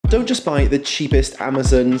Don't just buy the cheapest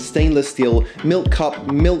Amazon stainless steel milk cup,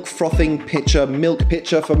 milk frothing pitcher, milk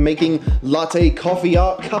pitcher for making latte, coffee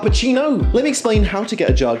art, cappuccino. Let me explain how to get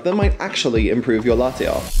a jug that might actually improve your latte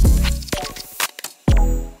art.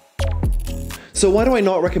 So why do I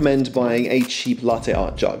not recommend buying a cheap latte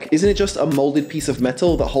art jug? Isn't it just a molded piece of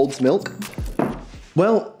metal that holds milk?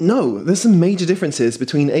 Well, no, there's some major differences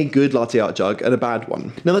between a good latte art jug and a bad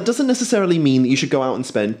one. Now that doesn't necessarily mean that you should go out and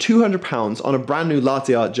spend £200 on a brand new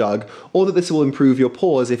latte art jug, or that this will improve your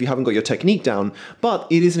pours if you haven't got your technique down, but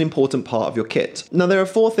it is an important part of your kit. Now there are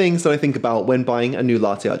 4 things that I think about when buying a new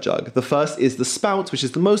latte art jug. The first is the spout, which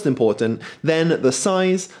is the most important, then the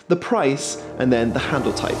size, the price, and then the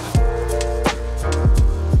handle type.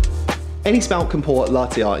 Any spout can pour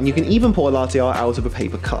latte art, and you can even pour latte art out of a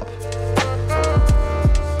paper cup.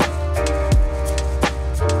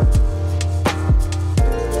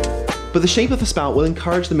 But the shape of the spout will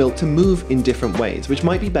encourage the milk to move in different ways, which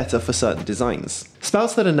might be better for certain designs.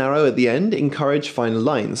 Spouts that are narrow at the end encourage finer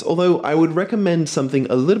lines, although I would recommend something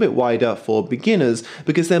a little bit wider for beginners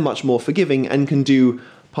because they're much more forgiving and can do,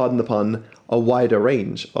 pardon the pun, a wider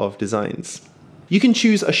range of designs. You can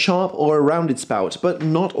choose a sharp or a rounded spout, but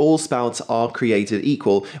not all spouts are created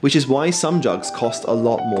equal, which is why some jugs cost a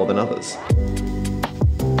lot more than others.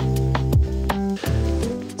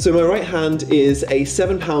 So in my right hand is a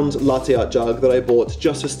 £7 latte art jug that I bought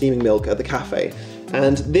just for steaming milk at the cafe.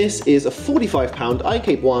 And this is a £45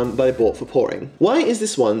 iCape one that I bought for pouring. Why is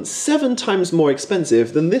this one 7 times more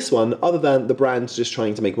expensive than this one, other than the brand's just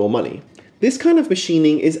trying to make more money? This kind of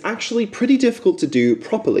machining is actually pretty difficult to do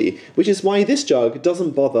properly, which is why this jug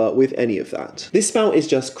doesn't bother with any of that. This spout is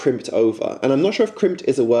just crimped over, and I'm not sure if crimped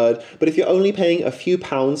is a word, but if you're only paying a few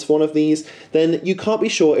pounds for one of these, then you can't be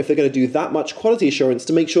sure if they're going to do that much quality assurance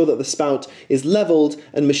to make sure that the spout is leveled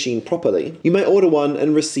and machined properly. You might order one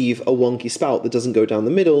and receive a wonky spout that doesn't go down the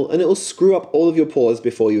middle, and it'll screw up all of your pours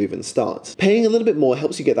before you even start. Paying a little bit more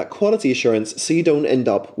helps you get that quality assurance so you don't end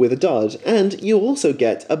up with a dud, and you also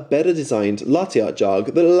get a better designed latte art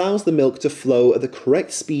jug that allows the milk to flow at the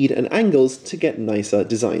correct speed and angles to get nicer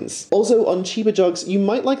designs. Also, on cheaper jugs, you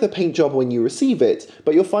might like the paint job when you receive it,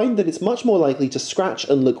 but you'll find that it's much more likely to scratch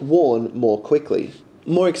and look worn more quickly.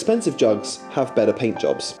 More expensive jugs have better paint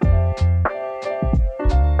jobs.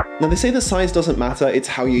 Now they say the size doesn't matter, it's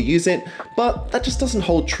how you use it, but that just doesn't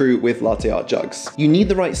hold true with latte art jugs. You need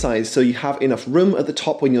the right size so you have enough room at the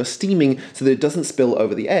top when you're steaming so that it doesn't spill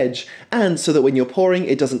over the edge, and so that when you're pouring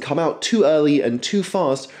it doesn't come out too early and too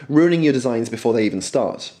fast, ruining your designs before they even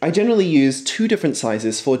start. I generally use 2 different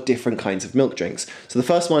sizes for different kinds of milk drinks. So the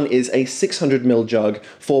first one is a 600ml jug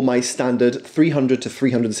for my standard 300 to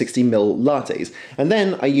 360ml lattes, and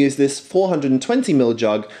then I use this 420ml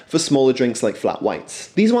jug for smaller drinks like flat whites.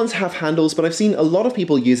 These ones have handles, but I've seen a lot of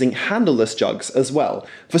people using handleless jugs as well.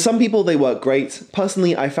 For some people they work great.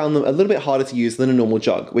 Personally, I found them a little bit harder to use than a normal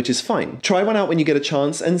jug, which is fine. Try one out when you get a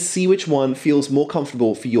chance and see which one feels more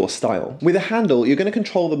comfortable for your style. With a handle, you're going to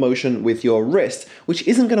control the motion with your wrist, which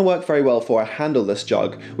isn't going to work very well for a handleless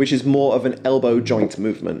jug, which is more of an elbow joint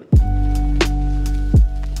movement.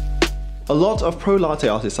 A lot of pro latte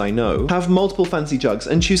artists I know have multiple fancy jugs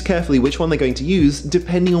and choose carefully which one they're going to use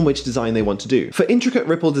depending on which design they want to do. For intricate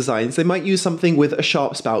ripple designs, they might use something with a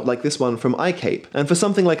sharp spout like this one from iCape, and for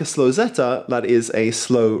something like a slowzetta, that is a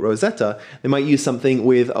slow rosetta, they might use something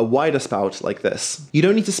with a wider spout like this. You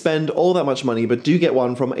don't need to spend all that much money, but do get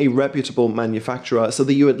one from a reputable manufacturer so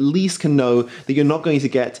that you at least can know that you're not going to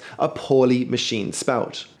get a poorly machined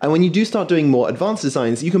spout. And when you do start doing more advanced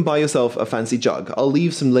designs, you can buy yourself a fancy jug. I'll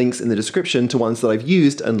leave some links in the description to ones that I've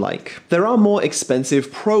used and like. There are more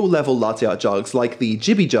expensive pro-level latte art jugs like the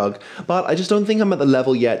Jibby jug, but I just don't think I'm at the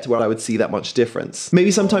level yet where I would see that much difference.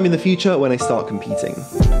 Maybe sometime in the future when I start competing.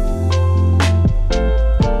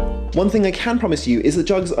 One thing I can promise you is that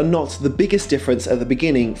jugs are not the biggest difference at the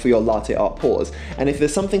beginning for your latte art pours, and if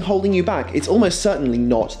there's something holding you back, it's almost certainly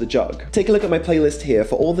not the jug. Take a look at my playlist here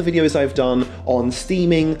for all the videos I've done on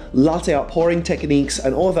steaming, latte art pouring techniques,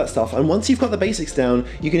 and all of that stuff, and once you've got the basics down,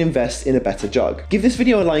 you can invest in a better jug. Give this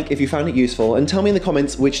video a like if you found it useful, and tell me in the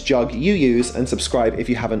comments which jug you use, and subscribe if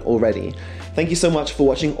you haven't already. Thank you so much for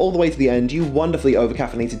watching all the way to the end, you wonderfully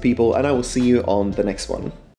overcaffeinated people, and I will see you on the next one.